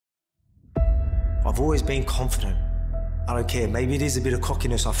I've always been confident. I don't care, maybe it is a bit of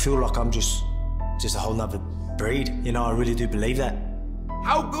cockiness. I feel like I'm just a whole nother breed. You know, I really do believe that.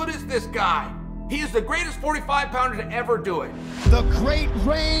 How good is this guy? He is the greatest 45-pounder to ever do it. The great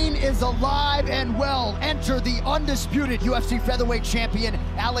reign is alive and well. Enter the undisputed UFC featherweight champion,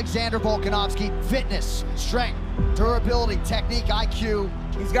 Alexander Volkanovski. Fitness, strength, durability, technique, IQ.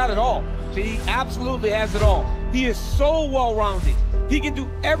 He's got it all. He absolutely has it all. He is so well-rounded. He can do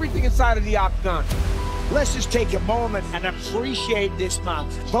everything inside of the octagon. Let's just take a moment and appreciate this man.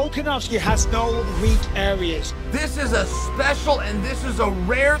 Volkanovski has no weak areas. This is a special and this is a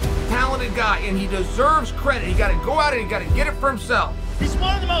rare, talented guy, and he deserves credit. He got to go out and he got to get it for himself. He's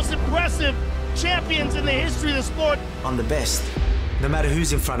one of the most impressive champions in the history of the sport. I'm the best, no matter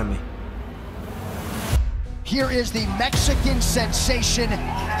who's in front of me. Here is the Mexican sensation,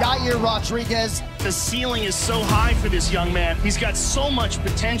 Yair Rodriguez. The ceiling is so high for this young man. He's got so much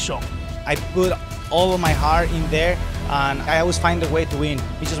potential. I put all of my heart in there, and I always find a way to win.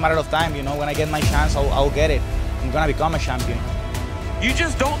 It's just a matter of time, you know. When I get my chance, I'll get it. I'm gonna become a champion. You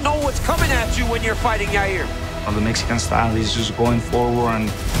just don't know what's coming at you when you're fighting Yair. On the Mexican style is just going forward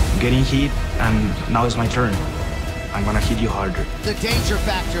and getting hit, and now it's my turn. I'm gonna hit you harder. The danger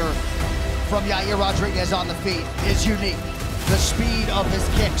factor from Yair Rodriguez on the feet is unique. The speed of his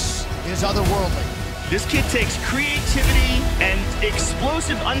kicks is otherworldly. This kid takes creativity and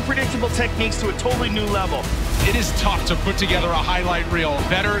explosive, unpredictable techniques to a totally new level. It is tough to put together a highlight reel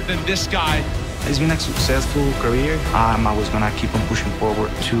better than this guy. It's been a successful career. I'm always gonna keep on pushing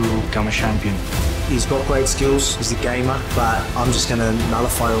forward to become a champion. He's got great skills, he's a gamer, but I'm just gonna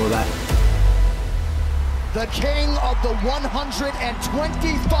nullify all of that. The king of the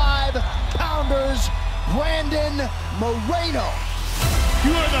 125-pounders, Brandon Moreno.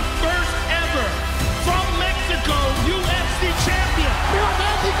 You are the first ever from Mexico UFC champion. ¡Viva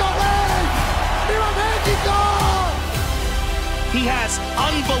México, man! ¡Viva México! He has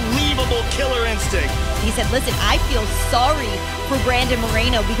unbelievable killer instinct. He said, listen, I feel sorry for Brandon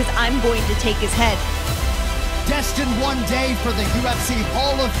Moreno because I'm going to take his head. Destined one day for the UFC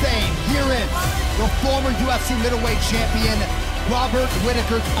Hall of Fame. Herein, the former UFC middleweight champion, Robert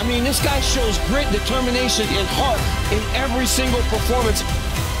Whittaker. I mean, this guy shows grit, determination, and heart in every single performance.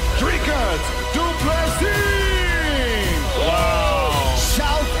 Dricus Du Plessis! Wow!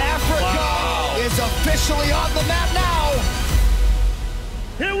 South Africa is officially on the map now.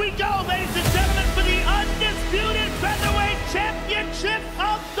 Here we go, ladies and gentlemen, for the undisputed featherweight championship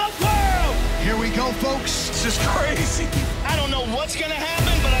of the world. Here we go, folks. This is crazy. I don't know what's gonna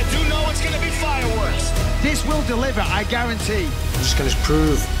happen, but I do know it's gonna be fireworks. This will deliver, I guarantee. I'm just gonna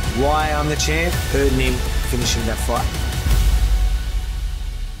prove why I'm the champ, hurting him, finishing that fight.